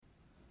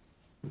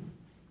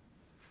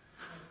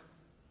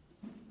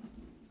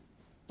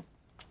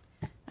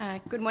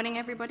Good morning,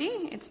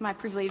 everybody. It's my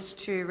privilege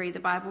to read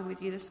the Bible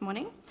with you this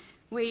morning.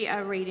 We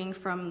are reading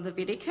from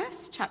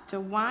Leviticus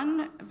chapter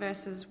 1,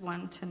 verses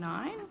 1 to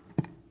 9.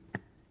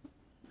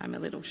 I'm a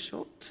little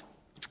short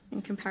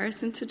in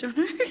comparison to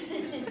Jono.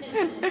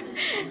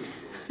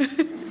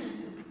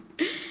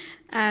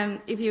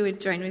 If you would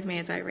join with me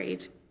as I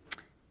read.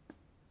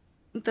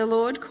 The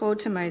Lord called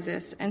to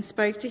Moses and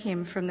spoke to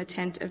him from the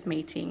tent of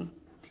meeting.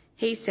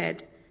 He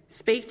said,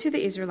 "Speak to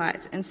the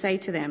Israelites and say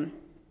to them,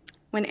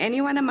 when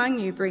anyone among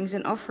you brings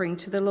an offering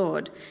to the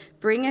Lord,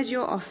 bring as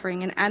your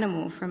offering an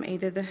animal from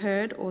either the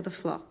herd or the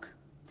flock.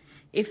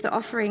 If the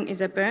offering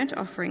is a burnt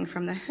offering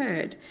from the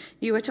herd,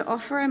 you are to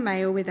offer a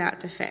male without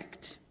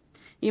defect.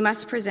 You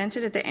must present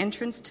it at the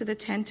entrance to the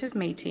tent of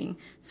meeting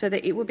so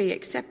that it will be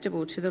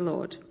acceptable to the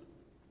Lord.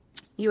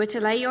 You are to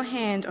lay your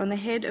hand on the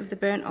head of the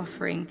burnt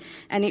offering,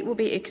 and it will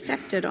be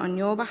accepted on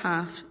your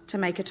behalf to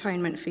make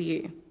atonement for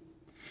you.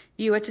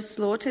 You are to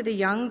slaughter the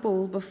young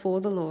bull before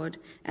the Lord,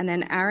 and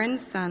then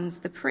Aaron's sons,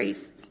 the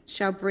priests,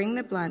 shall bring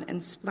the blood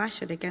and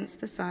splash it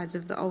against the sides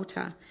of the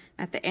altar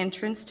at the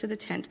entrance to the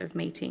tent of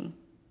meeting.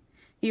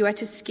 You are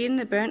to skin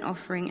the burnt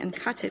offering and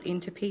cut it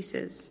into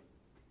pieces.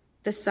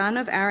 The son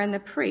of Aaron the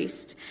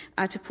priest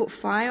are to put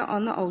fire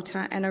on the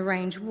altar and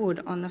arrange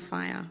wood on the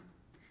fire.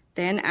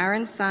 Then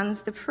Aaron's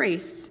sons, the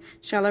priests,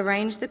 shall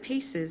arrange the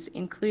pieces,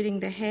 including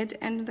the head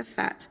and the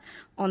fat,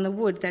 on the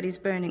wood that is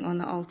burning on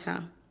the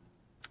altar.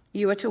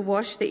 You are to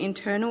wash the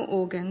internal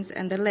organs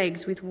and the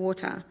legs with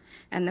water,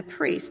 and the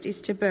priest is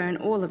to burn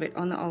all of it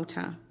on the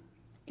altar.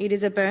 It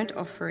is a burnt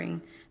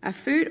offering, a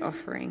food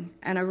offering,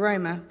 an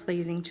aroma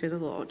pleasing to the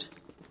Lord."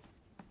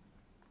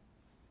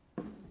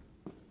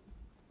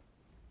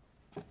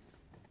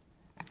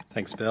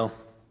 Thanks, Belle.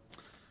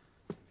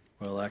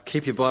 Well,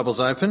 keep your Bibles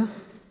open,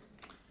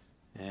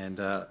 and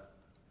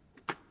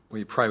will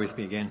you pray with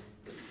me again?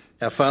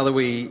 Our Father,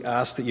 we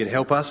ask that you'd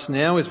help us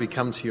now as we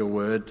come to your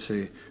word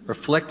to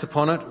reflect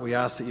upon it. We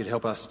ask that you'd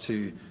help us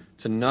to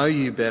know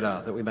you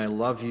better, that we may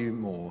love you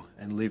more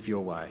and live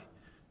your way.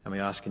 And we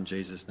ask in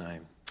Jesus'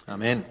 name.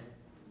 Amen.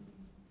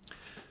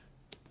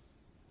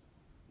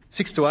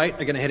 6 to 8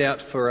 are going to head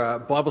out for a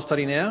Bible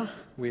study now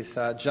with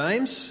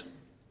James.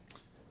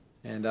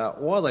 And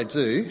while they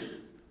do,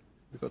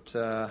 we've got,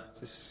 is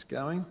this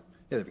going?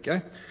 Yeah, there we go.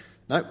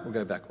 No, we'll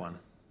go back one.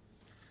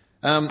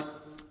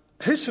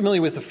 Who's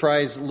familiar with the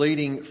phrase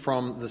leading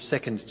from the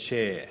second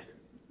chair?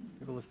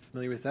 People are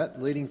familiar with that?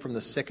 Leading from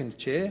the second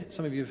chair?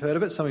 Some of you have heard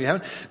of it, some of you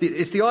haven't.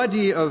 It's the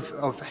idea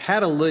of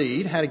how to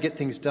lead, how to get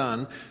things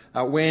done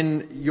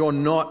when you're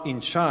not in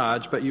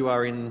charge, but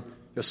you're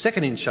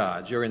second in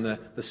charge. You're in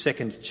the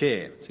second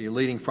chair. So you're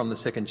leading from the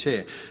second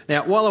chair.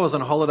 Now, while I was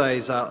on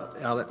holidays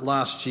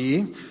last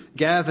year,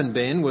 Gav and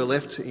Ben were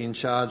left in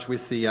charge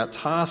with the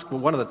task.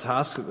 Well, one of the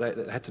tasks that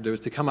they had to do was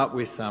to come up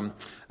with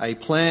a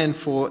plan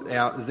for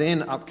our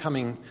then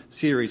upcoming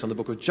series on the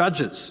book of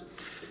Judges,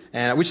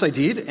 which they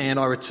did. And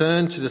I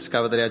returned to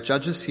discover that our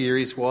Judges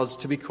series was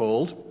to be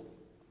called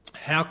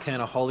 "How Can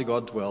a Holy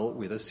God Dwell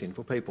with a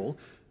Sinful People?"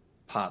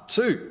 Part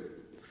 2.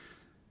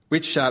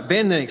 Which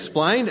Ben then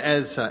explained,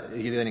 as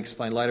he then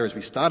explained later as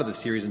we started the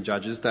series in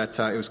Judges, that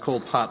it was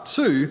called Part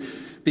 2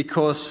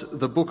 because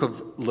the book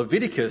of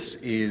Leviticus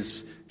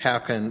is "How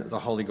Can the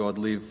Holy God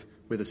Live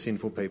with a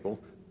Sinful People?"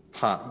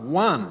 Part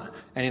 1.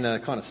 And in a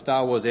kind of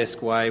Star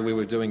Wars-esque way, we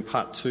were doing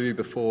Part 2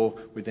 before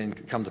we then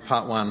come to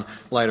Part 1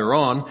 later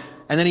on.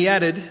 And then he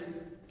added,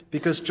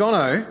 because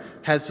Jono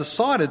has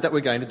decided that we're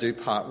going to do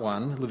Part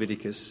 1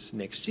 Leviticus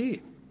next year.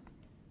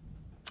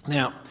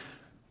 Now,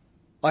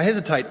 I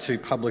hesitate to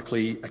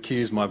publicly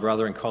accuse my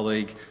brother and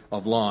colleague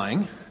of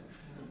lying,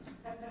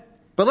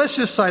 but let's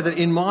just say that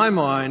in my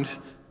mind,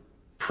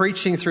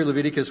 preaching through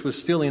Leviticus was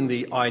still in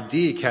the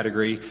idea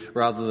category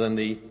rather than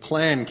the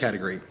plan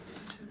category.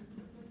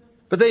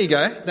 But there you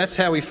go, that's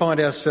how we find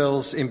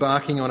ourselves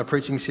embarking on a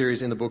preaching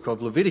series in the book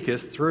of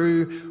Leviticus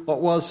through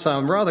what was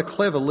some rather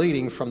clever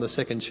leading from the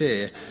second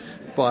chair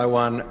by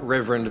one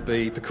Reverend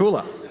B.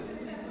 Pakula.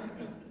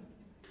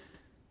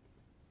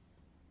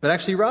 But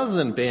actually, rather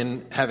than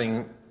Ben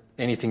having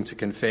anything to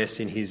confess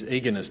in his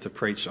eagerness to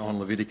preach on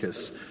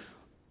Leviticus,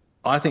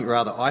 I think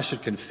rather I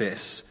should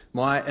confess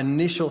my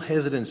initial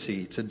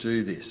hesitancy to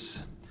do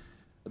this.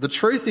 The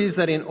truth is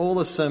that in all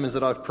the sermons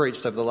that I've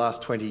preached over the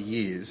last 20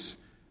 years,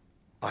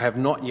 I have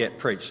not yet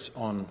preached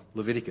on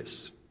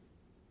Leviticus.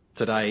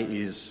 Today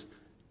is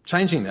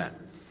changing that.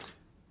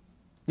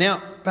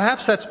 Now,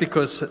 perhaps that's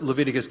because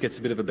Leviticus gets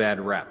a bit of a bad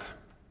rap.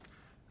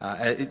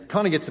 It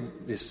kind of gets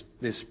this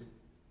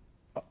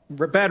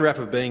bad rap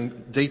of being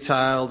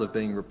detailed, of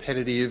being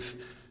repetitive,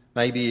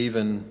 maybe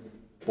even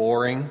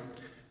boring.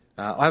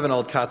 I have an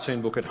old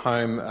cartoon book at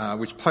home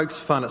which pokes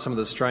fun at some of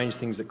the strange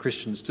things that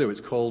Christians do. It's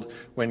called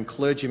 "When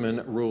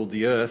Clergymen Ruled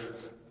the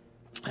Earth,"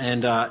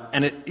 and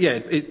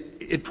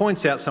it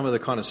points out some of the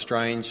kind of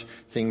strange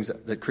things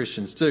that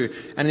Christians do,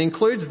 and it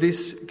includes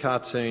this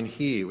cartoon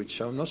here,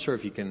 which I'm not sure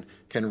if you can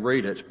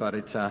read it, but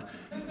it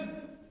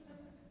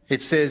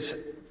says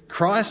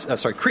Chris,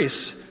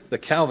 the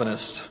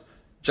Calvinist,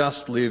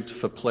 just lived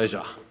for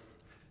pleasure,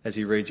 as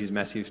he reads his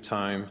massive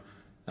tome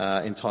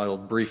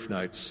entitled Brief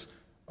Notes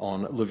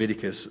on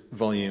Leviticus,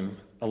 Volume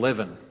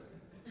 11.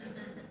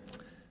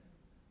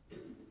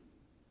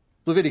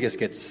 Leviticus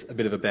gets a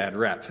bit of a bad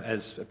rap,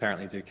 as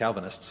apparently do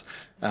Calvinists.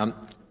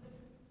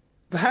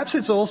 Perhaps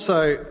it's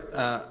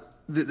also,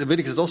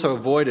 Leviticus is also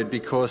avoided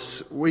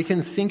because we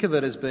can think of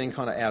it as being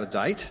kind of out of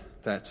date.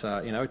 That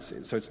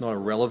it's not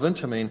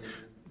irrelevant. I mean,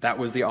 that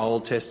was the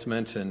Old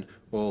Testament, and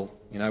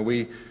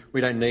we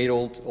don't need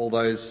all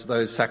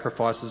those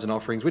sacrifices and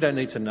offerings. We don't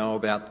need to know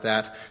about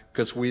that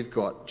because we've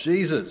got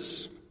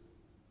Jesus.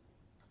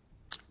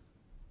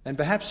 And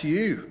perhaps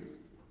you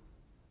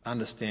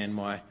understand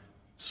my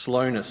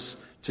slowness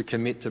to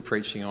commit to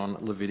preaching on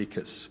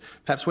Leviticus.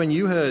 Perhaps when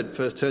you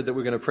first heard that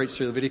we're going to preach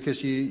through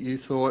Leviticus, you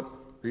thought,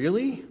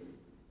 really?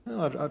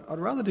 No, I'd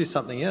rather do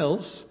something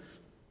else.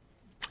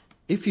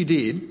 If you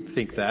did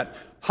think that,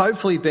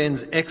 hopefully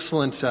Ben's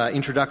excellent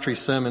introductory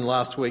sermon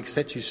last week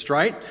set you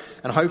straight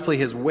and hopefully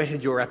has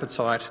whetted your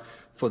appetite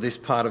for this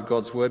part of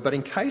God's Word. But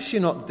in case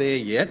you're not there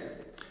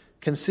yet,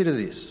 consider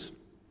this.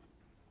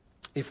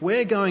 If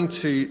we're going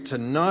to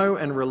know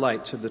and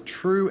relate to the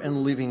true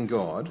and living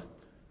God,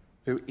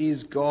 who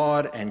is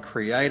God and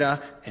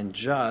Creator and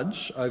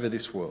Judge over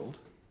this world,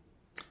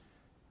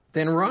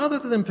 then rather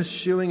than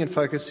pursuing and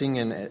focusing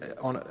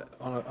on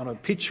a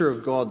picture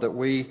of God that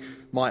we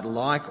might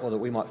like or that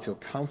we might feel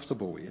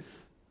comfortable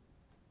with,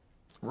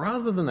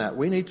 rather than that,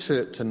 we need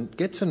to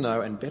get to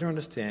know and better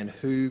understand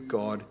who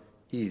God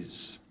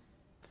is.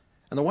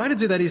 And the way to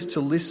do that is to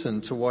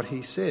listen to what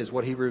he says,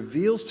 what he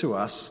reveals to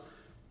us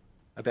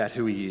about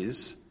who he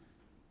is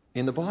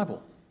in the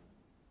Bible.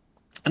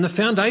 And the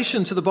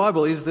foundation to the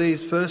Bible is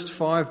these first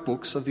 5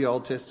 books of the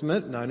Old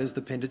Testament, known as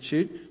the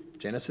Pentateuch: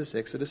 Genesis,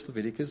 Exodus,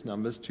 Leviticus,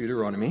 Numbers,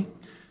 Deuteronomy.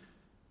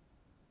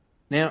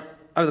 Now,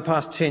 over the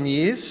past 10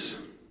 years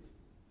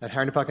at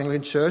Harrington Park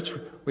Anglican Church,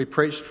 we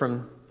preached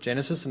from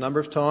Genesis a number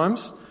of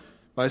times.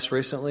 Most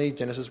recently,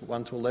 Genesis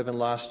 1 to 11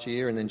 last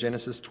year, and then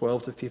Genesis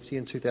 12 to 50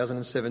 in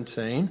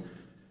 2017.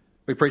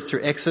 We preached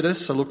through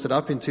Exodus, I looked it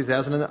up, in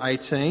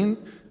 2018.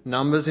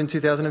 Numbers in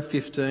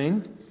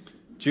 2015.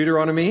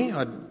 Deuteronomy,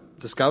 I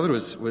discovered,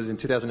 was in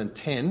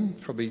 2010,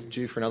 probably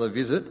due for another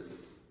visit.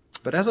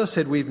 But as I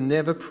said, we've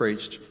never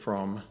preached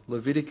from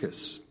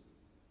Leviticus.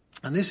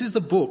 And this is the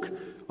book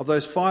of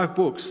those 5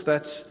 books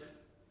that's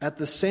at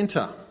the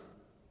centre,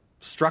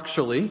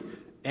 structurally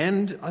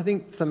and I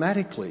think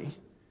thematically,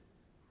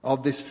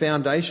 of this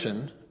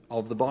foundation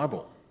of the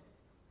Bible.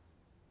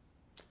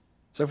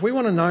 So if we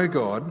want to know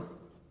God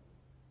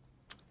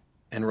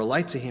and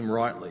relate to him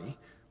rightly,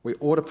 we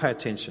ought to pay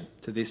attention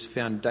to this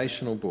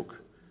foundational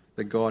book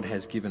that God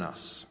has given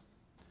us.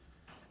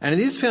 And it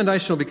is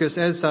foundational because,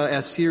 as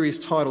our series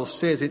title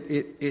says,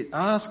 it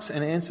asks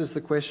and answers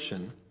the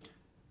question,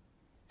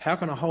 how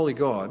can a holy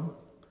God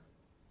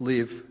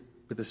live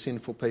with a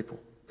sinful people?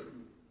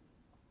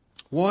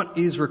 What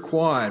is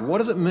required? What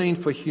does it mean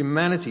for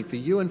humanity, for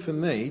you and for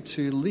me,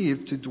 to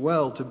live, to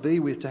dwell, to be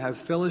with, to have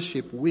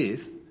fellowship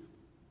with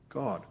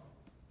God?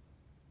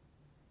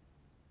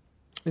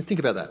 And think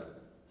about that.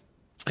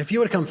 If you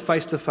were to come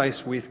face to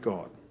face with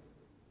God,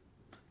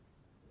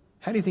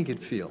 how do you think you'd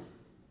feel?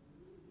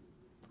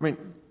 I mean,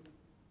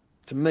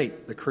 to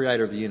meet the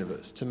creator of the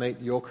universe, to meet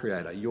your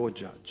creator, your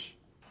judge.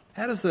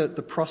 How does the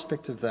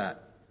prospect of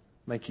that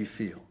make you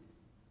feel?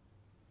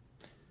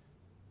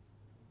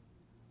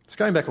 It's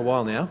going back a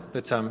while now,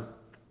 but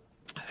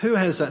who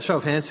has, show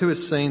of hands, who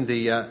has seen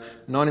the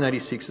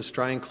 1986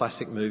 Australian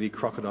classic movie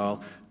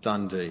Crocodile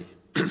Dundee?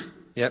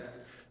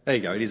 Yep, there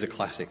you go, it is a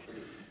classic.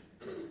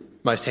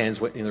 Most hands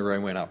in the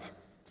room went up.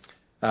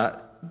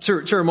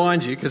 To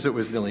remind you, because it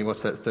was nearly,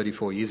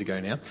 34 years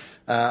ago now,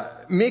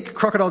 Mick,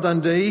 Crocodile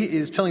Dundee,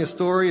 is telling a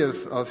story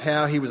of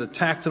how he was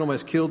attacked and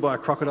almost killed by a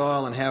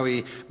crocodile and how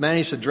he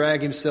managed to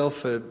drag himself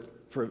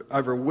for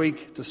over a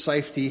week to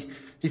safety.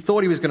 He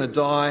thought he was going to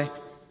die.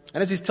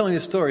 And as he's telling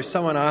this story,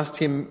 someone asked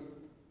him,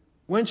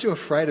 "Weren't you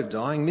afraid of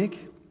dying, Mick?"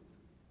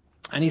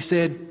 And he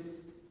said,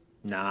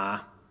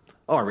 "Nah,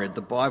 I read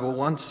the Bible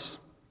once.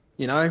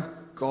 You know,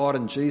 God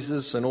and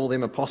Jesus and all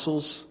them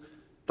apostles,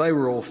 they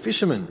were all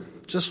fishermen,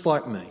 just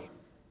like me."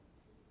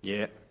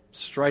 Yeah,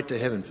 straight to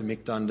heaven for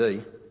Mick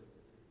Dundee.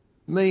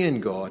 Me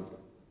and God,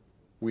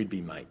 we'd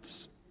be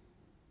mates.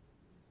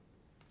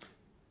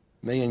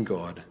 Me and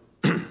God,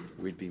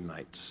 we'd be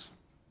mates.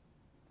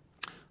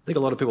 I think a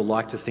lot of people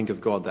like to think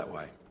of God that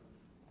way.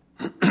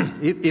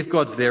 If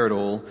God's there at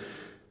all,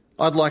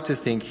 I'd like to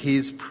think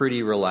he's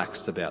pretty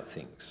relaxed about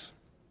things.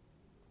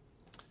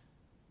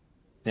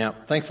 Now,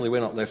 thankfully, we're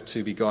not left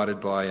to be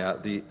guided by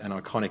an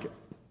iconic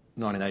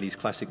 1980s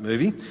classic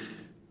movie,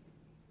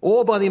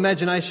 or by the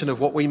imagination of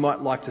what we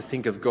might like to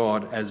think of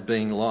God as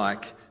being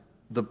like.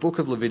 The book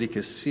of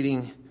Leviticus,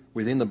 sitting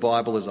within the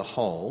Bible as a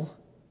whole,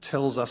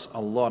 tells us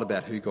a lot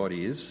about who God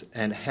is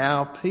and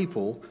how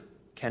people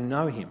can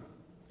know him,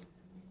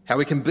 how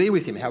we can be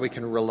with him, how we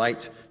can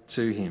relate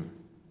to him.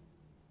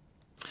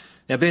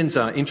 Now, Ben's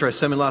intro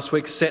sermon last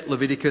week set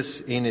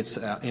Leviticus in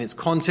its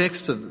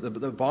context of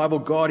the Bible.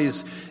 God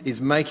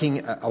is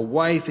making a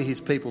way for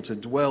his people to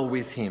dwell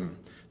with him,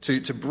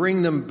 to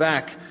bring them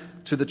back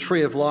to the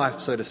tree of life,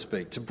 so to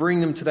speak, to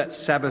bring them to that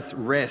Sabbath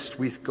rest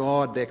with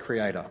God, their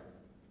Creator.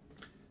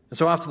 And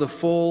so after the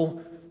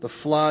fall, the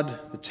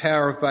flood, the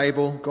Tower of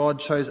Babel, God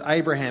chose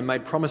Abraham,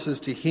 made promises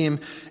to him,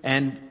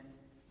 and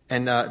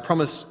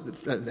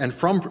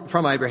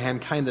from Abraham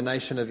came the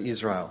nation of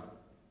Israel.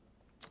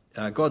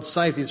 God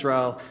saved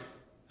Israel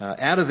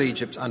out of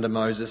Egypt under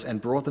Moses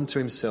and brought them to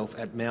himself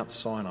at Mount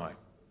Sinai,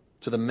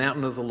 to the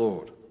mountain of the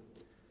Lord,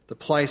 the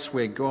place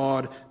where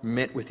God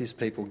met with his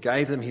people,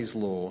 gave them his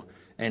law,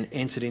 and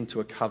entered into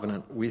a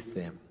covenant with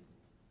them.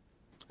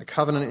 A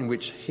covenant in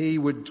which he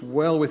would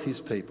dwell with his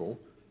people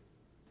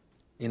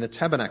in the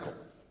tabernacle,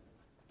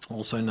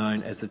 also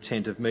known as the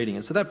tent of meeting.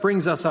 And so that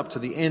brings us up to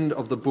the end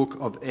of the book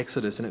of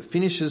Exodus, and it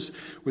finishes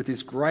with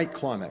this great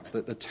climax,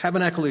 that the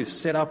tabernacle is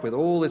set up with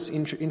all its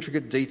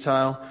intricate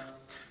detail,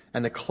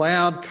 and the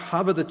cloud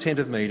covered the tent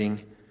of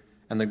meeting,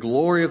 and the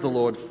glory of the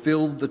Lord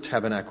filled the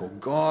tabernacle.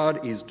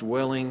 God is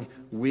dwelling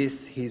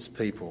with his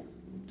people.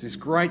 It's this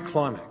great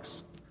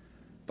climax.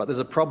 But there's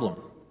a problem.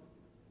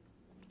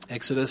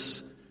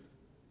 Exodus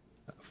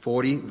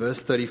 40,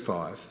 verse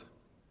 35.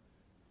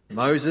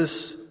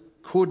 Moses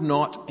could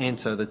not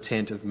enter the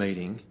tent of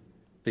meeting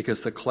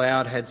because the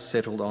cloud had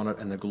settled on it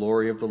and the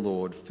glory of the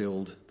Lord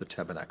filled the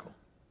tabernacle.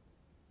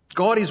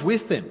 God is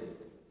with them,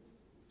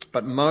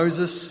 but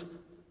Moses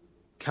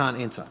can't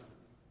enter.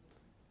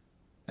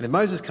 And if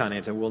Moses can't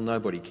enter, well,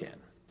 nobody can.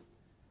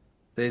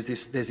 There's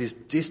this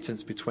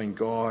distance between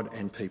God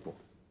and people.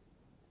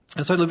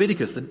 And so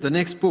Leviticus, the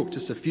next book,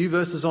 just a few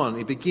verses on,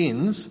 it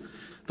begins,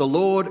 the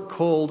Lord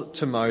called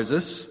to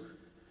Moses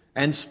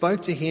and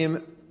spoke to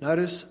him,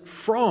 notice,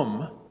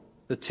 from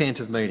the tent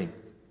of meeting.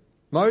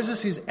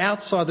 Moses is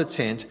outside the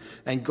tent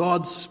and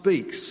God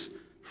speaks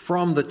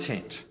from the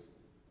tent.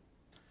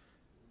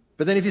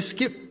 But then if you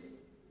skip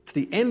to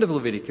the end of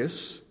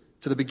Leviticus,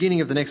 to the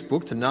beginning of the next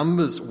book, to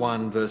Numbers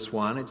 1 verse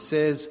 1, it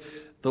says,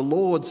 the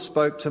Lord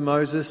spoke to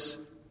Moses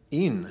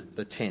in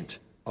the tent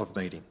of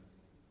meeting.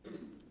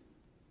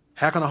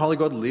 How can a holy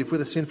God live with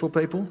a sinful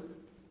people?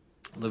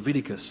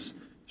 Leviticus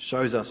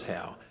shows us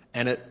how.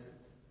 And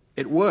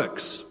it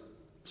works,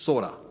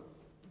 sort of,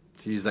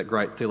 to use that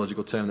great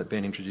theological term that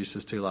Ben introduced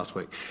us to last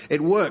week.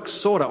 It works,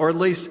 sort of, or at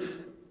least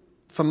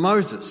for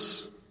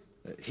Moses.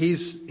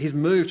 He's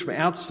moved from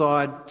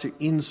outside to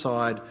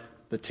inside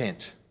the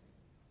tent.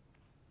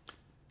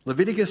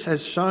 Leviticus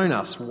has shown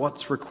us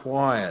what's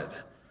required,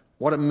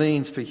 what it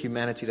means for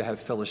humanity to have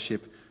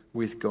fellowship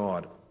with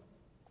God.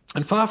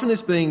 And far from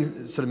this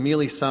being sort of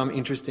merely some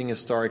interesting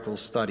historical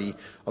study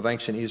of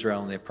ancient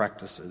Israel and their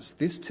practices,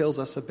 this tells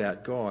us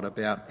about God,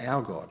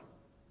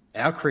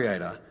 our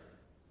Creator,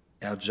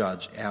 our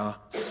Judge, our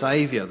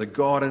Saviour, the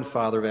God and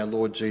Father of our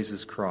Lord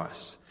Jesus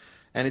Christ.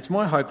 And it's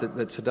my hope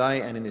that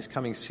today and in this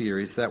coming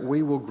series that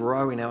we will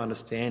grow in our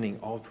understanding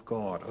of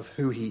God, of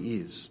who he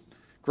is,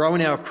 grow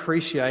in our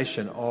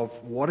appreciation of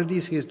what it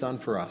is he has done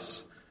for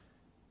us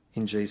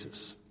in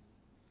Jesus.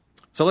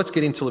 So let's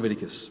get into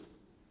Leviticus.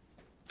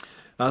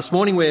 This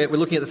morning we're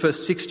looking at the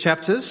first 6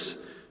 chapters,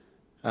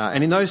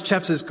 and in those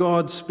chapters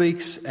God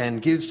speaks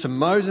and gives to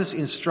Moses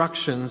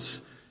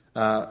instructions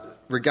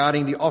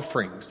regarding the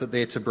offerings that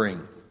they're to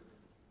bring.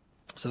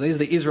 So these are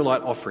the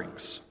Israelite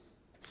offerings.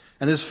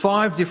 And there's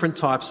 5 different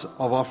types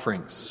of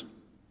offerings.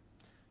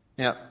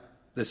 Now,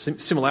 there's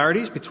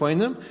similarities between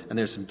them, and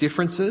there's some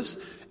differences,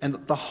 and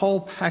the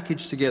whole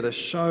package together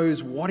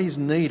shows what is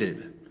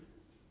needed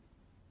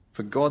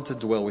for God to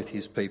dwell with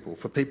his people,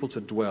 for people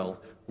to dwell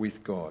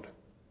with God.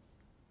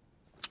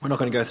 We're not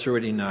going to go through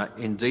it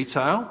in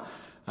detail,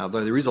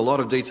 though there is a lot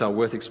of detail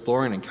worth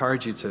exploring. I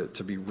encourage you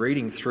to be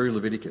reading through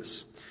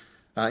Leviticus.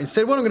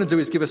 Instead, what I'm going to do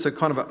is give us a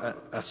kind of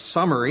a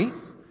summary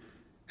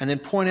and then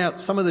point out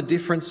some of the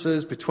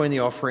differences between the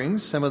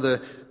offerings, some of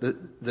the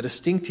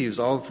distinctives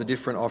of the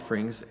different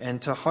offerings,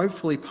 and to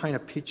hopefully paint a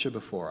picture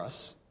before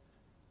us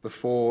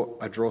before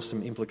I draw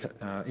some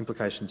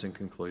implications and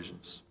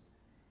conclusions.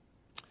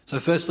 So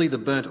firstly, the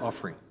burnt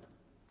offering.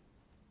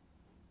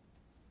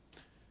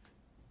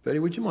 Bertie,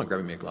 would you mind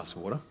grabbing me a glass of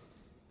water?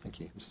 Thank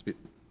you. It's a bit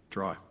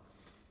dry.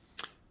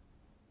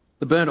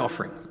 The burnt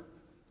offering.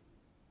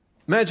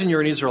 Imagine you're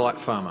an Israelite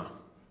farmer.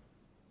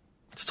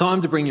 It's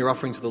time to bring your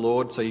offering to the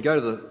Lord, so you go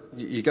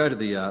to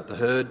the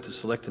herd to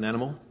select an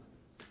animal.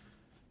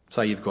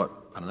 Say you've got,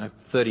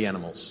 30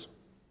 animals.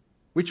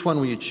 Which one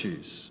will you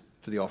choose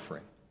for the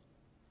offering?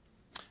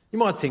 You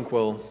might think,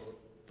 well,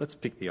 let's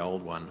pick the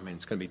old one.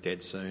 It's going to be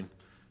dead soon.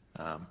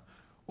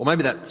 Or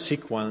maybe that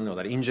sick one or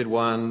that injured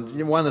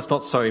one, one that's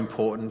not so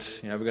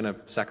important, we're going to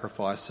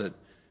sacrifice it.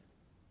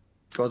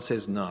 God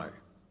says no.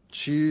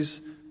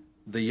 Choose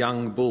the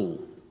young bull,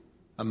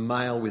 a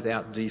male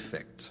without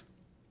defect.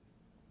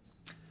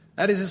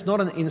 That is, it's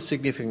not an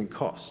insignificant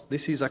cost.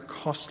 This is a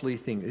costly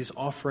thing. This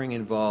offering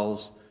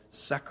involves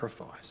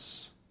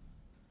sacrifice.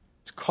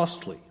 It's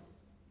costly.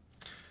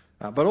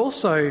 But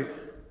also,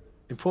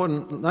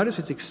 important, notice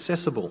it's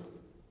accessible.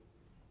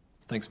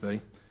 Thanks,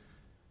 Bertie.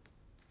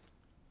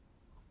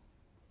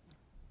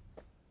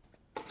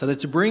 So that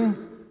to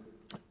bring,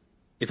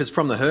 if it's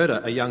from the herd,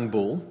 a young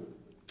bull,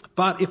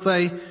 But if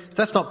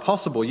that's not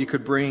possible, you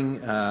could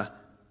bring a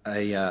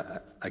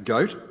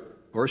goat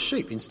or a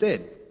sheep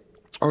instead.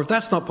 Or if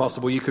that's not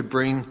possible, you could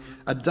bring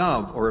a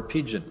dove or a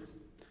pigeon.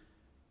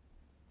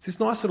 It's this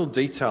nice little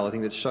detail, I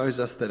think, that shows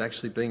us that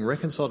actually being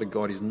reconciled to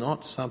God is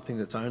not something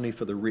that's only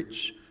for the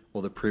rich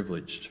or the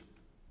privileged.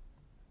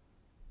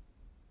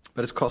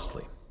 But it's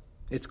costly.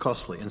 It's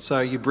costly. And so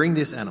you bring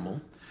this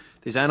animal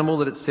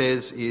that it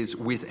says is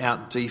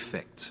without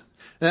defect.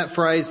 Now that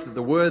phrase,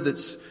 the word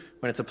that's,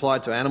 when it's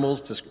applied to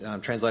animals, just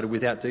translated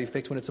without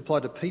defect. When it's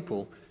applied to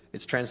people,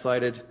 it's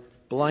translated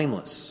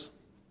blameless.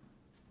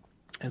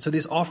 And so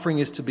this offering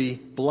is to be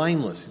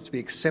blameless, it's to be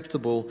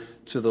acceptable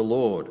to the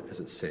Lord,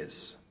 as it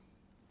says.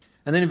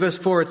 And then in verse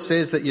 4 it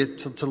says that you're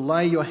to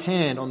lay your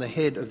hand on the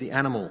head of the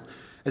animal,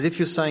 as if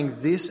you're saying,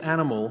 this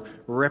animal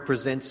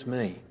represents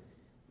me,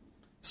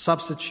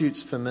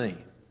 substitutes for me.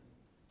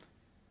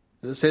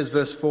 As it says,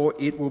 verse 4,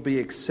 it will be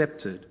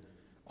accepted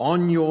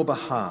on your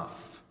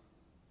behalf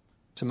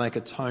to make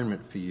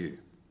atonement for you.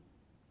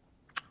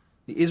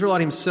 The Israelite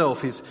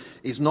himself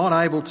is not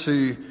able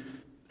to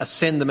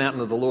ascend the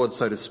mountain of the Lord,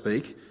 so to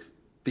speak,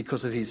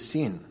 because of his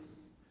sin.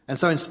 And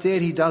so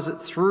instead he does it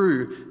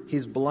through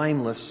his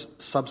blameless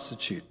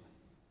substitute.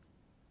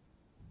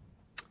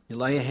 You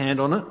lay your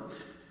hand on it,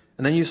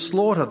 and then you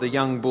slaughter the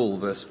young bull,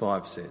 verse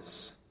 5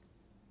 says.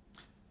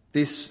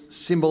 This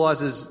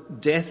symbolises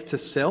death to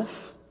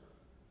self.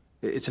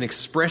 It's an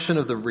expression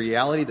of the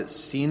reality that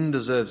sin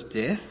deserves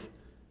death.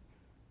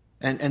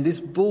 And this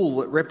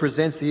bull that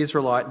represents the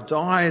Israelite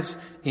dies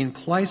in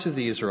place of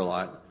the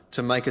Israelite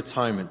to make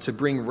atonement, to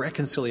bring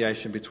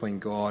reconciliation between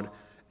God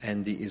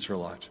and the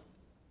Israelite.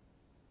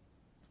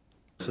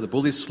 So the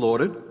bull is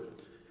slaughtered.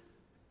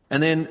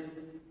 And then it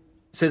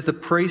says the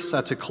priests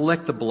are to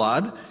collect the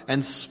blood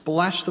and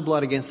splash the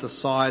blood against the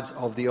sides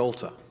of the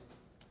altar.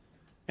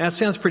 Now it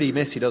sounds pretty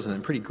messy, doesn't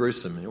it? Pretty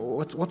gruesome.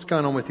 What's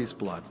going on with this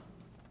blood?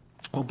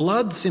 Well,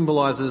 blood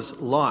symbolises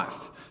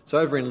life. So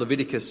over in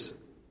Leviticus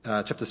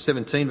chapter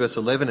 17, verse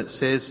 11, it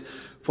says,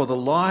 "For the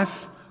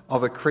life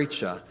of a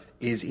creature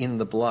is in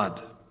the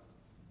blood.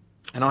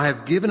 And I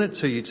have given it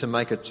to you to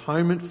make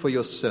atonement for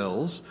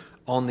yourselves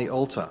on the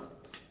altar.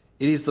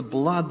 It is the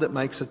blood that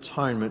makes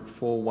atonement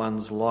for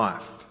one's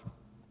life."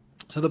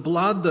 So the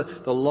blood,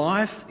 the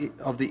life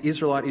of the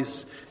Israelite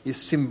is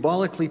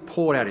symbolically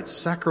poured out. It's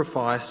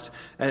sacrificed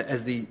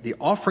as the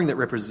offering that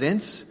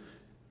represents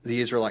the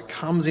Israelite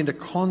comes into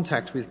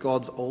contact with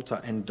God's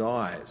altar and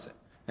dies.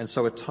 And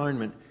so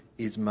atonement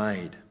is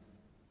made.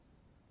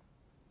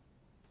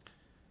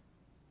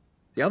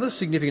 The other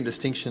significant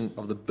distinction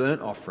of the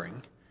burnt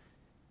offering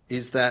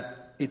is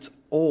that it's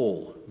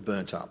all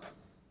burnt up.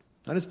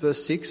 Notice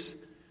verse 6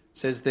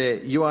 says there,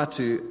 you are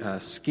to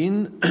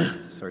skin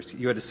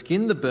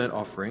the burnt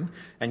offering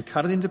and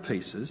cut it into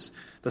pieces.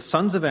 The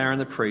sons of Aaron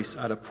the priests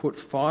are to put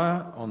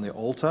fire on the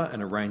altar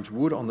and arrange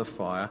wood on the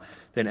fire.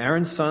 Then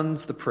Aaron's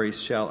sons, the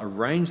priests, shall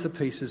arrange the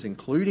pieces,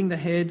 including the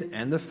head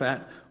and the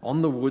fat,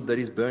 on the wood that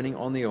is burning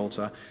on the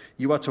altar.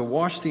 You are to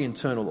wash the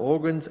internal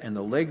organs and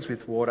the legs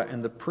with water,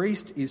 and the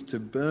priest is to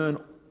burn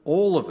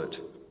all of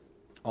it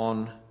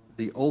on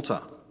the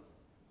altar.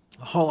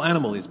 The whole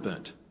animal is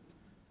burnt,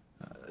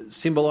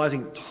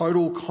 symbolising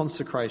total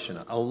consecration,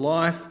 a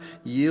life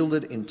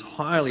yielded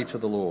entirely to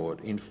the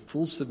Lord in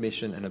full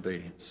submission and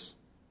obedience.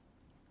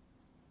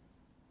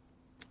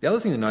 The other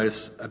thing to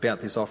notice about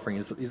this offering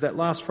is that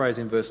last phrase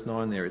in verse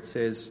 9 there. It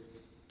says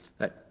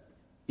that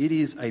it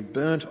is a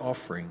burnt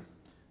offering,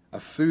 a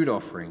food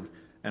offering,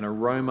 an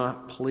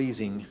aroma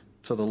pleasing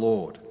to the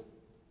Lord.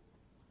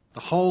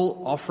 The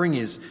whole offering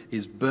is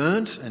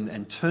burnt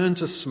and turned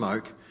to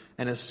smoke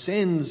and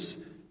ascends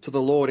to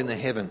the Lord in the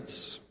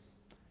heavens.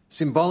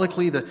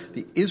 Symbolically,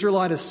 the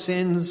Israelite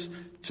ascends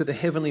to the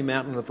heavenly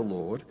mountain of the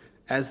Lord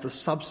as the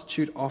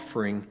substitute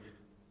offering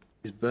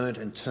is burnt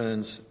and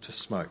turns to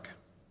smoke.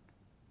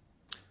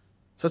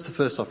 So that's the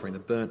first offering, the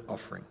burnt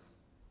offering.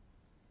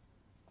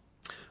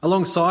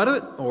 Alongside of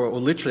it, or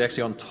literally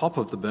actually on top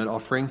of the burnt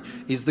offering,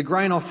 is the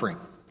grain offering.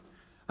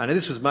 And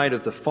this was made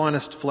of the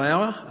finest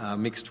flour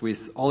mixed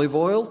with olive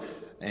oil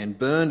and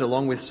burned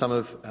along with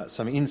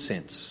some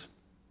incense.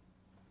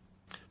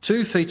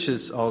 Two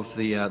features of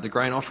the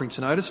grain offering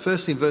to notice.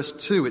 Firstly, in verse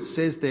 2, it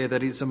says there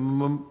that it's a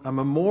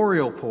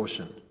memorial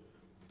portion.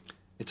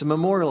 It's a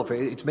memorial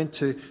offering. It's meant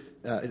to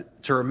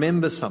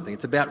remember something.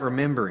 It's about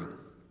remembering.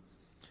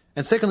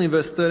 And secondly, in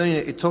verse 13,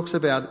 it talks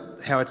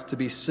about how it's to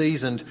be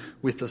seasoned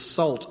with the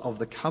salt of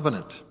the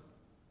covenant.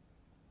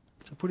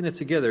 So putting that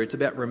together, it's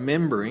about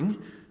remembering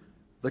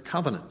the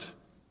covenant,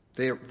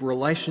 their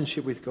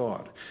relationship with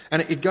God.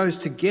 And it goes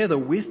together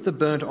with the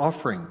burnt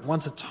offering.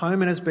 Once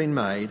atonement has been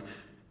made,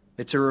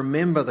 it's to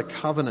remember the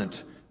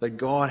covenant that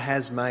God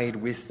has made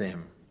with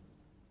them.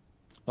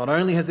 Not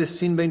only has their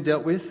sin been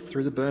dealt with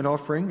through the burnt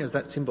offering, as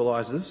that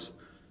symbolises,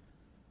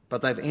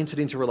 but they've entered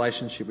into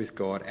relationship with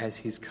God as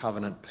his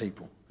covenant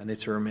people, and they're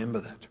to remember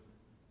that.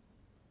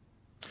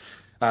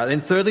 Then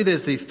thirdly,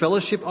 there's the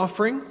fellowship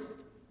offering,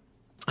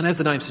 and as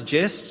the name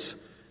suggests,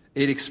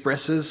 it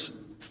expresses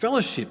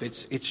fellowship.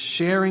 It's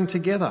sharing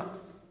together.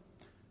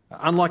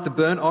 Unlike the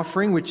burnt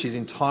offering, which is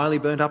entirely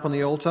burnt up on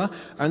the altar,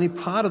 only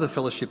part of the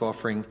fellowship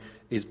offering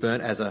is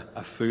burnt as a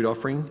food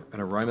offering,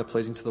 an aroma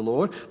pleasing to the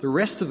Lord. The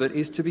rest of it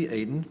is to be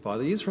eaten by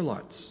the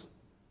Israelites.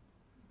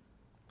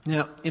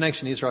 Now, in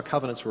ancient Israel,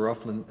 covenants were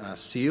often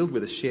sealed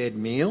with a shared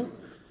meal,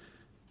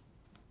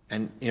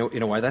 and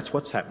in a way that's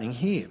what's happening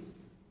here.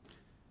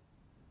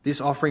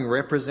 This offering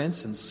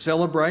represents and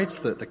celebrates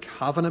the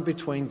covenant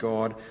between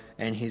God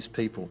and his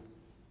people.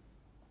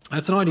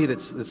 It's an idea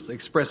that's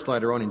expressed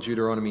later on in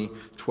Deuteronomy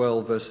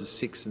 12 verses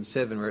 6 and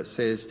 7, where it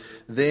says,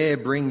 "There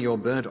bring your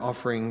burnt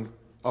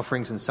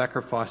offerings and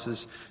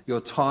sacrifices,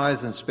 your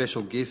tithes and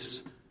special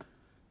gifts,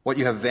 what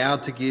you have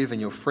vowed to give, and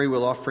your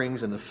freewill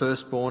offerings and the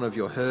firstborn of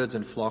your herds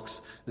and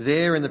flocks.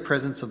 There in the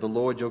presence of the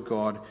Lord your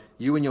God,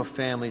 you and your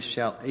families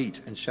shall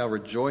eat and shall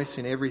rejoice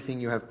in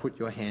everything you have put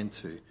your hand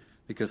to,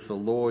 because the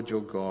Lord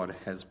your God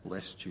has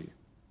blessed you."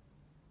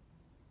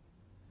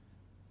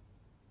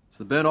 So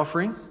the burnt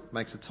offering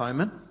makes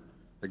atonement.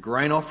 The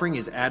grain offering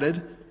is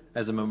added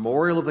as a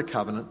memorial of the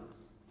covenant,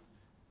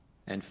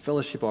 and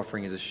fellowship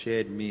offering is a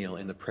shared meal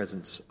in the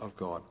presence of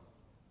God.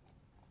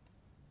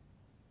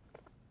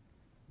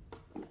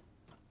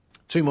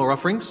 Two more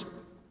offerings.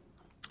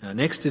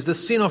 Next is the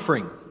sin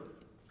offering.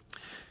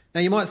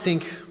 Now you might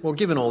think, well,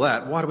 given all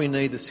that, why do we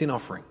need the sin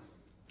offering?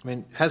 I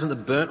mean, hasn't the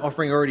burnt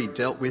offering already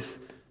dealt with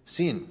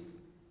sin?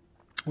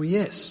 Well,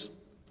 yes.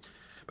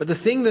 But the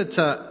thing that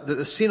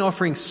the sin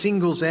offering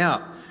singles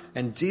out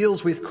and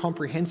deals with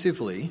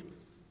comprehensively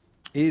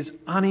is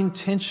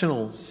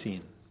unintentional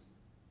sin.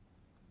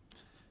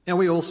 Now,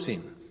 we all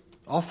sin.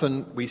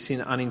 Often we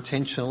sin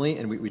unintentionally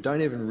and we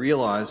don't even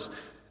realise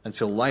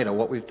until later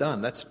what we've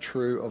done. That's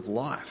true of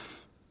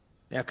life.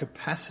 Our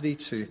capacity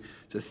to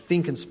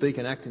think and speak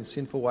and act in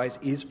sinful ways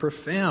is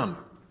profound.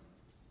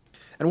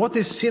 And what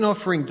this sin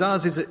offering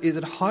does is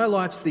it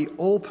highlights the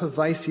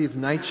all-pervasive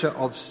nature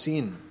of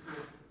sin.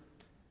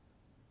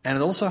 And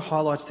it also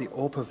highlights the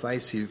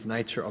all-pervasive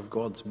nature of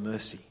God's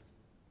mercy.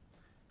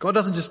 God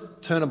doesn't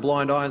just turn a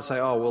blind eye and say,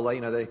 oh, well,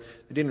 they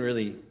didn't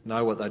really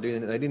know what they're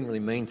doing. They didn't really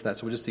mean to that,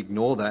 so we'll just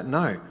ignore that.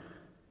 No.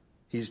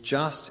 He's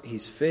just,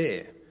 he's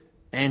fair,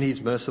 and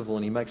he's merciful,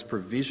 and he makes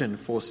provision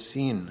for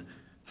sin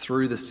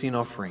through the sin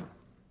offering.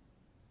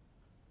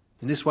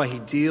 In this way, he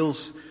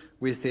deals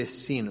with their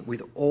sin,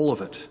 with all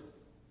of it.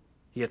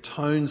 He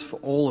atones for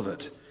all of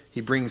it. He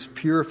brings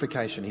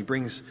purification. He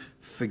brings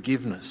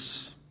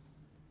forgiveness.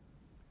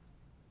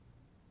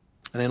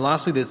 And then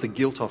lastly, there's the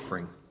guilt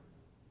offering.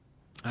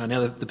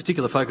 Now, the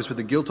particular focus with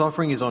the guilt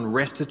offering is on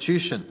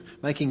restitution,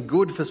 making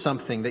good for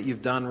something that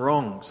you've done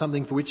wrong,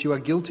 something for which you are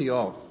guilty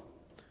of.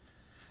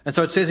 And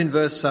so it says in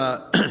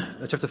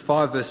chapter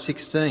 5, verse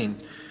 16,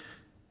 it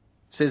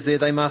says there,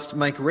 they must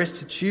make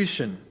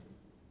restitution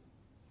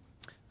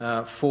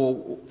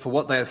for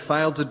what they have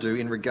failed to do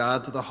in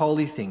regard to the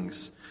holy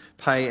things,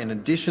 pay an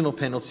additional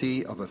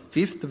penalty of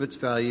 1/5 of its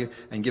value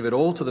and give it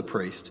all to the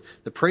priest.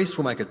 The priest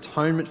will make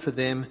atonement for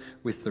them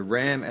with the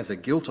ram as a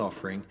guilt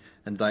offering,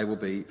 and they will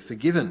be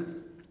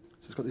forgiven.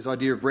 So it's got this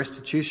idea of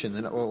restitution.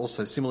 And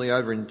also similarly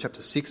over in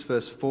chapter 6,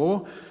 verse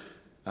 4,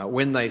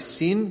 when they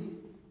sin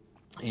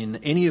in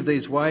any of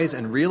these ways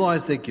and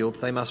realise their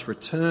guilt, they must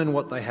return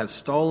what they have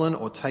stolen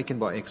or taken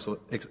by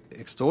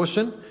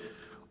extortion,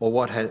 or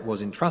what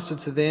was entrusted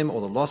to them, or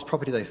the lost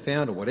property they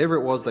found, or whatever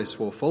it was they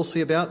swore falsely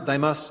about. They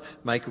must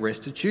make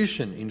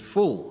restitution in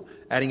full,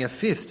 adding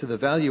 1/5 to the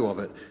value of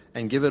it,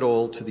 and give it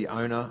all to the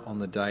owner on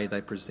the day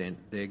they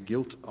present their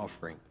guilt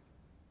offering.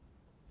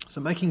 So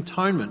making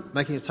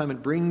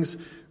atonement brings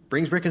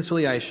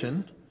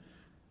reconciliation,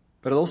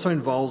 but it also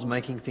involves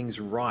making things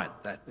right,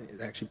 that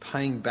actually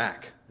paying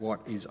back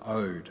what is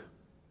owed.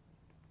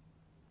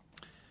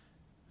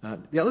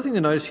 The other thing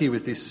to notice here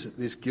with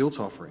this guilt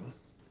offering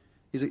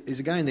is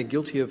again, they're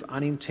guilty of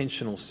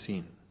unintentional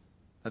sin.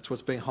 That's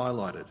what's being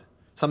highlighted.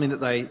 Something that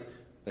they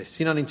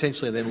sin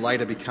unintentionally and then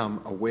later become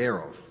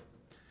aware of.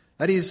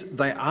 That is,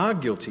 they are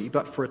guilty,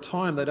 but for a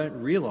time they don't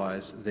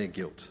realise their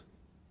guilt.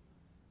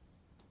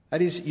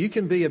 That is, you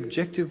can be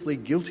objectively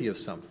guilty of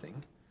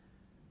something,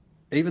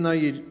 even though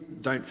you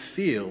don't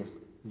feel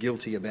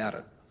guilty about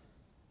it.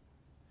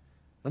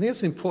 I think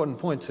that's an important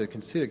point to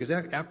consider, because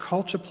our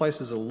culture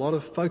places a lot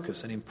of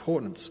focus and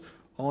importance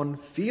on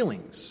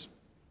feelings.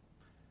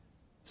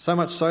 So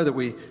much so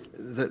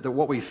that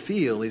what we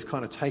feel is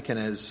kind of taken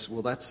as,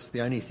 well, that's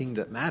the only thing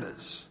that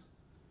matters.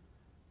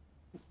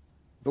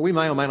 But we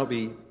may or may not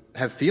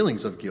have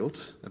feelings of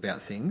guilt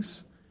about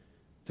things,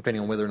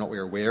 depending on whether or not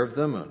we're aware of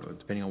them, or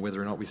depending on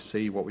whether or not we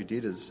see what we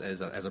did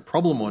as a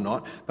problem or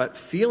not. But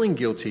feeling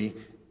guilty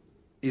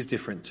is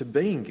different to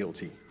being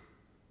guilty.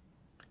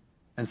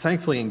 And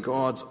thankfully, in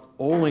God's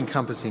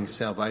all-encompassing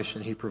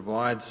salvation, he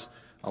provides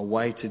a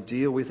way to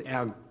deal with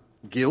our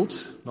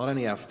guilt, not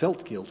only our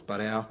felt guilt,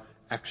 but our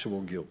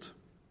actual guilt.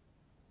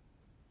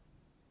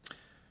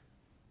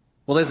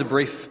 Well, there's a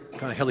brief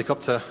kind of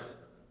helicopter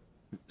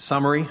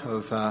summary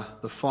of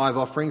the 5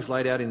 offerings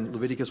laid out in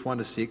Leviticus 1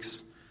 to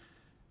 6.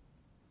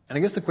 And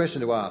I guess the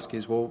question to ask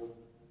is, well,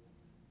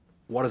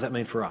 what does that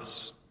mean for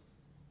us?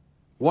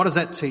 What does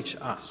that teach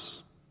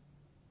us?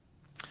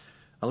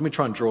 Let me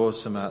try and draw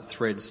some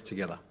threads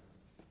together.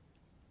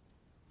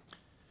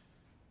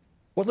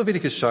 What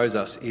Leviticus shows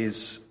us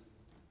is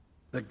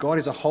that God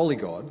is a holy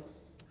God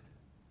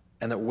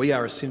and that we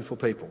are a sinful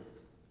people,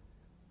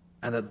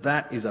 and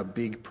that is a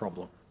big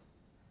problem.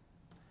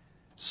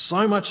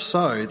 So much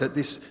so that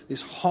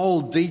this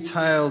whole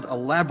detailed,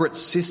 elaborate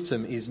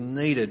system is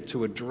needed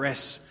to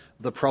address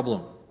the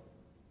problem.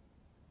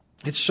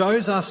 It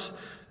shows us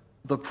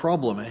the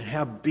problem and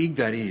how big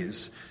that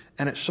is,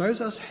 and it shows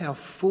us how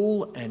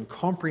full and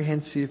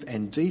comprehensive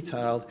and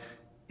detailed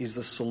is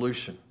the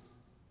solution.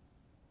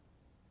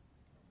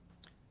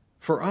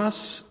 For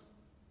us,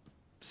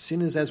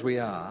 sinners as we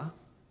are,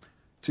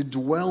 to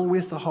dwell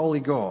with the holy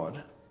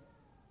God,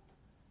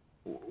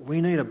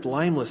 we need a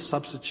blameless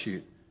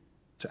substitute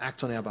to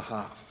act on our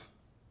behalf,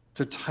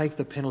 to take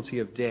the penalty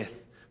of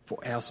death for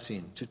our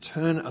sin, to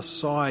turn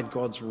aside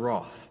God's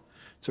wrath,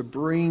 to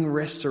bring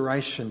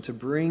restoration, to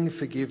bring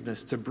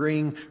forgiveness, to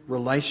bring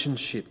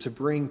relationship, to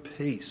bring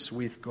peace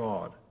with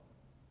God.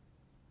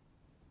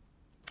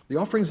 The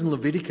offerings in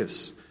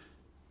Leviticus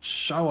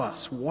show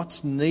us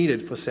what's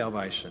needed for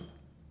salvation,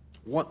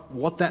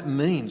 what that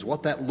means,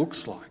 what that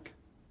looks like.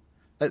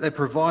 They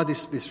provide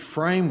this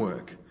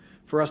framework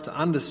for us to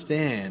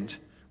understand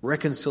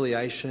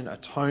reconciliation,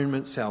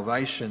 atonement,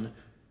 salvation,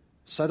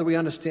 so that we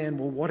understand,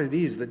 what it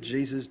is that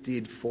Jesus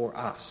did for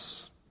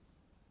us.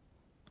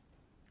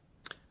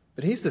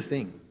 But here's the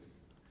thing.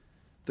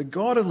 The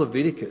God of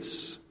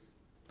Leviticus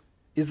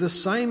is the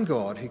same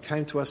God who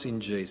came to us in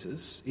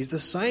Jesus, is the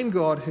same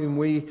God whom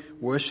we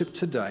worship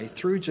today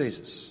through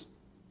Jesus.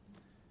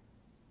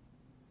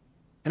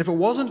 And if it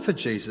wasn't for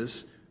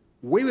Jesus,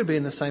 we would be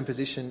in the same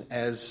position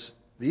as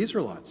the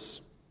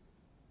Israelites.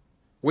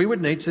 We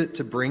would need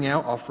to bring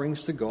our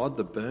offerings to God,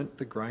 the burnt,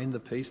 the grain, the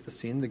peace, the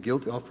sin, the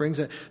guilt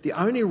offerings. The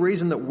only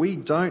reason that we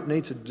don't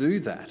need to do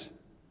that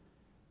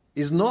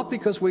is not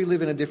because we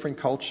live in a different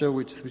culture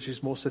which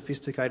is more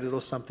sophisticated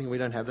or something. We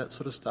don't have that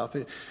sort of stuff.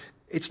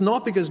 It's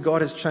not because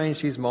God has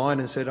changed his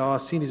mind and said,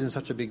 sin isn't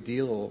such a big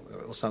deal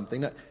or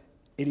something. No,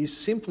 it is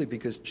simply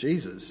because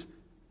Jesus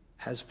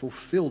has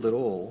fulfilled it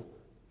all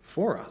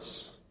for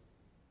us.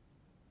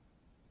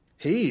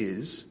 He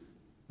is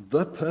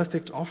the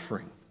perfect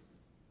offering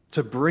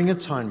to bring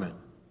atonement,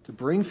 to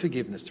bring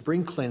forgiveness, to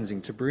bring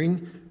cleansing, to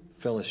bring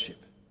fellowship,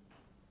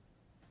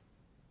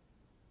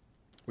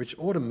 which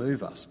ought to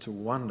move us to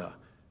wonder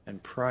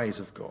and praise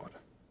of God,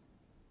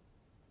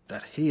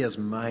 that he has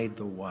made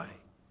the way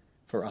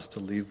for us to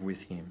live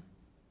with him.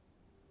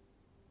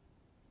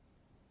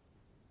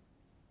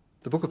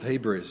 The book of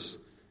Hebrews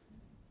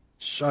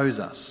shows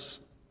us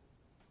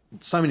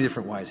in so many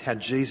different ways how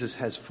Jesus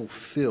has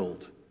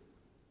fulfilled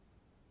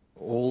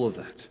all of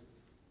that.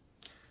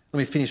 Let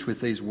me finish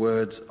with these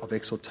words of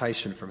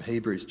exhortation from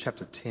Hebrews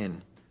chapter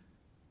 10,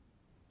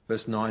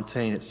 verse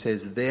 19. It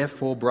says,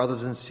 "Therefore,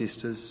 brothers and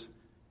sisters,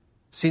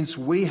 since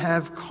we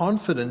have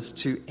confidence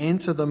to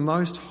enter the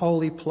most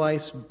holy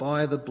place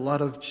by the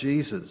blood of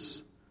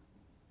Jesus,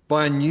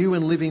 by a new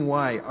and living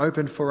way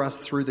opened for us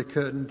through the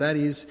curtain, that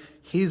is,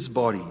 his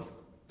body.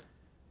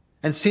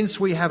 And since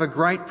we have a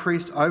great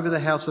priest over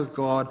the house of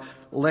God,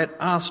 let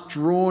us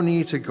draw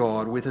near to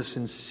God with a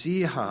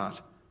sincere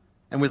heart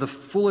and with a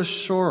full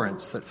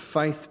assurance that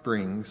faith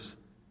brings,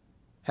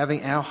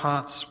 having our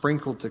hearts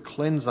sprinkled to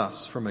cleanse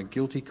us from a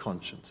guilty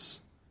conscience,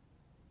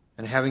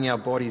 and having our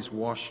bodies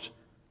washed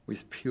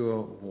with pure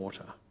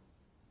water."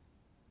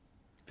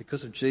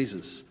 Because of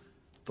Jesus,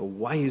 the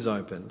way is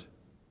opened,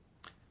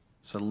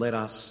 so let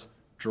us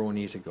draw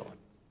near to God.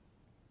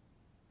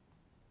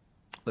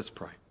 Let's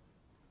pray.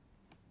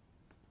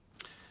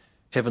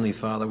 Heavenly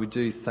Father, we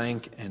do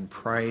thank and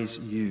praise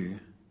you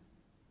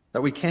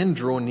that we can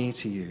draw near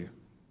to you.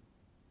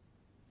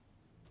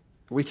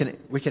 We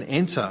can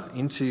enter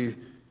into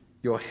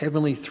your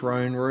heavenly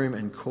throne room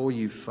and call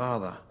you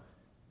Father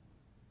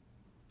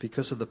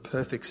because of the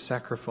perfect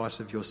sacrifice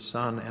of your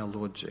Son, our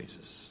Lord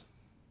Jesus.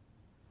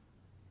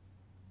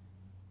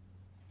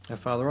 Now,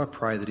 Father, I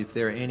pray that if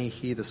there are any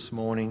here this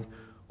morning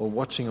or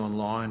watching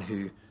online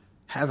who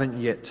haven't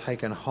yet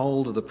taken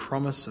hold of the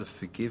promise of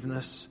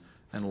forgiveness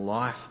and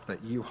life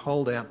that you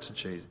hold out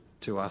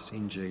to us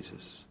in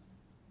Jesus,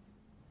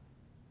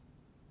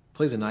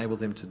 please enable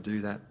them to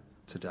do that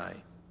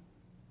today,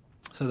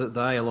 so that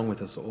they, along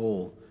with us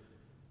all,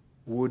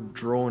 would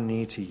draw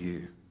near to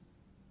you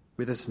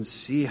with a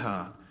sincere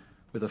heart,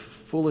 with a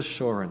full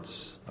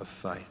assurance of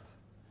faith,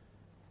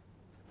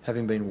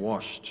 having been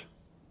washed,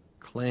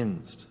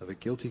 cleansed of a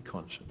guilty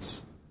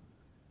conscience,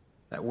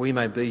 that we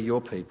may be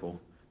your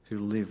people who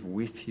live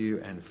with you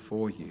and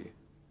for you.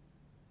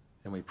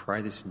 And we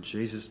pray this in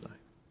Jesus'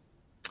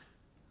 name.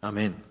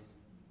 Amen.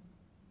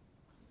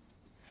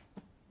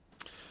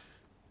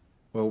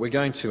 Well, we're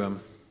going to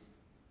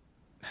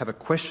have a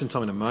question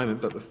time in a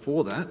moment, but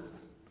before that,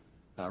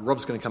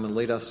 Rob's going to come and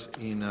lead us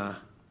in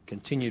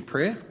continued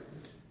prayer.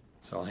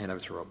 So I'll hand over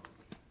to Rob.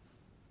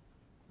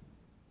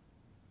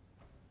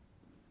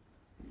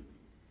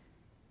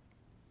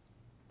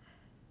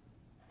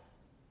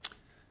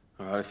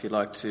 All right, if you'd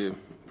like to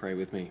pray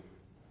with me.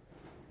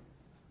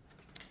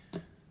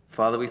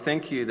 Father, we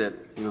thank you that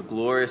you are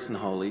glorious and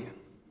holy.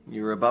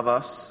 You are above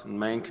us and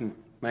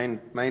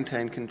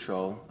maintain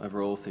control over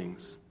all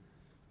things.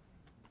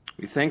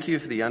 We thank you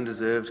for the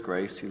undeserved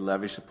grace you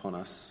lavish upon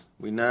us.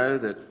 We know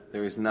that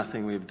there is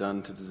nothing we have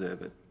done to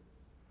deserve it.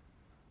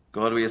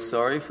 God, we are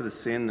sorry for the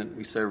sin that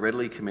we so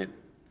readily commit.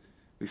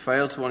 We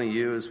fail to honour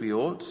you as we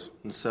ought,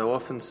 and so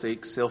often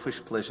seek selfish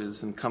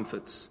pleasures and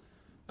comforts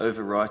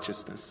over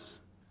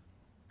righteousness.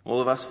 All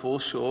of us fall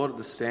short of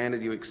the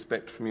standard you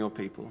expect from your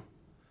people.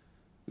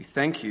 We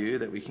thank you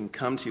that we can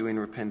come to you in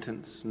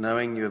repentance,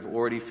 knowing you have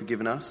already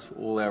forgiven us for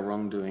all our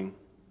wrongdoing.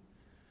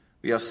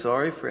 We are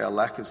sorry for our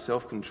lack of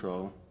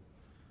self-control,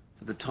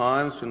 for the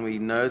times when we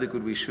know the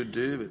good we should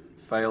do but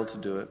fail to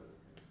do it,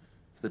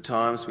 for the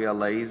times we are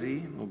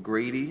lazy or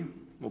greedy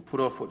or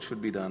put off what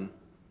should be done.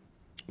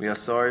 We are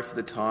sorry for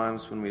the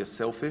times when we are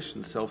selfish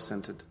and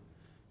self-centred,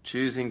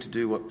 choosing to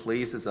do what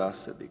pleases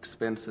us at the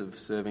expense of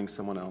serving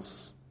someone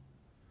else.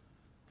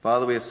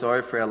 Father, we are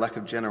sorry for our lack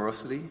of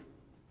generosity.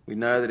 We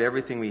know that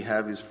everything we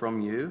have is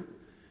from you,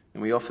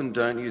 and we often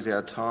don't use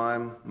our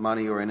time,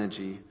 money or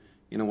energy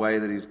in a way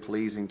that is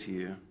pleasing to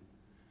you.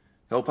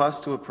 Help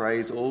us to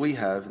appraise all we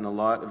have in the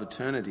light of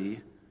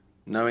eternity,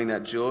 knowing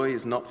that joy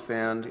is not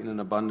found in an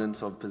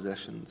abundance of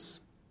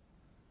possessions.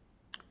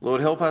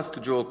 Lord, help us to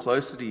draw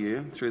closer to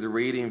you through the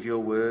reading of your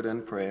word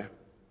and prayer.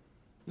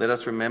 Let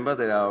us remember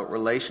that our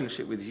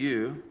relationship with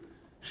you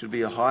should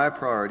be a higher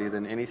priority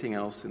than anything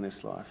else in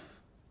this life.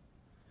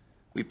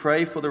 We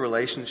pray for the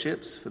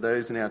relationships for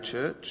those in our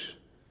church.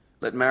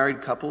 Let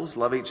married couples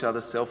love each other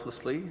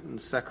selflessly and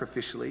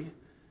sacrificially,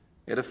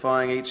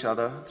 edifying each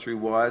other through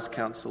wise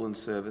counsel and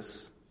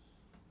service.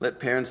 Let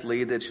parents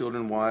lead their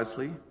children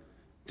wisely,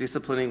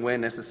 disciplining where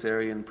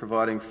necessary and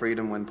providing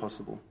freedom when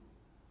possible.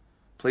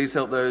 Please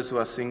help those who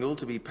are single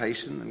to be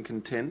patient and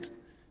content,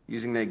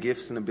 using their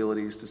gifts and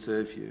abilities to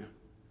serve you.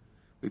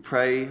 We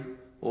pray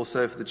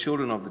also for the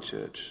children of the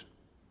church.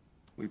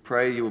 We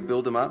pray you will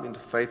build them up into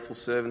faithful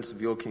servants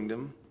of your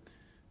kingdom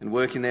and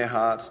work in their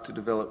hearts to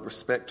develop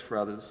respect for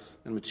others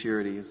and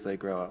maturity as they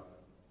grow up.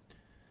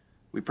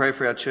 We pray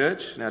for our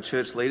church and our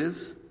church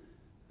leaders.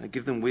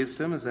 Give them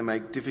wisdom as they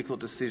make difficult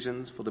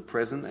decisions for the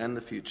present and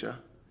the future.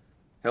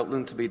 Help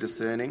them to be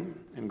discerning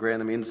and grant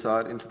them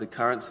insight into the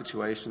current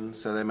situation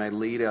so they may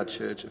lead our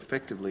church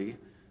effectively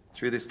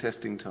through this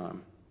testing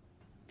time.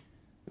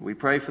 We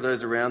pray for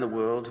those around the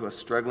world who are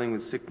struggling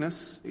with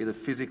sickness, either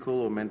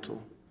physical or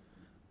mental.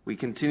 We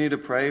continue to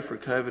pray for a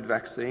COVID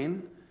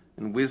vaccine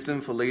and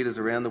wisdom for leaders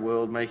around the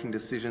world making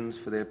decisions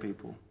for their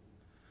people.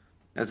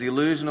 As the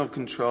illusion of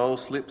control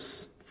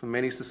slips from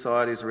many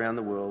societies around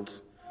the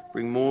world,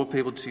 bring more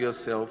people to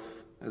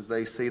yourself as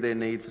they see their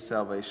need for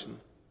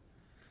salvation.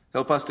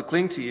 Help us to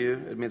cling to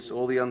you amidst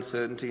all the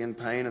uncertainty and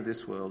pain of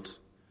this world.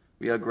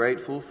 We are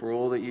grateful for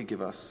all that you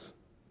give us.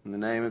 In the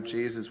name of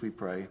Jesus we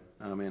pray.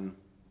 Amen.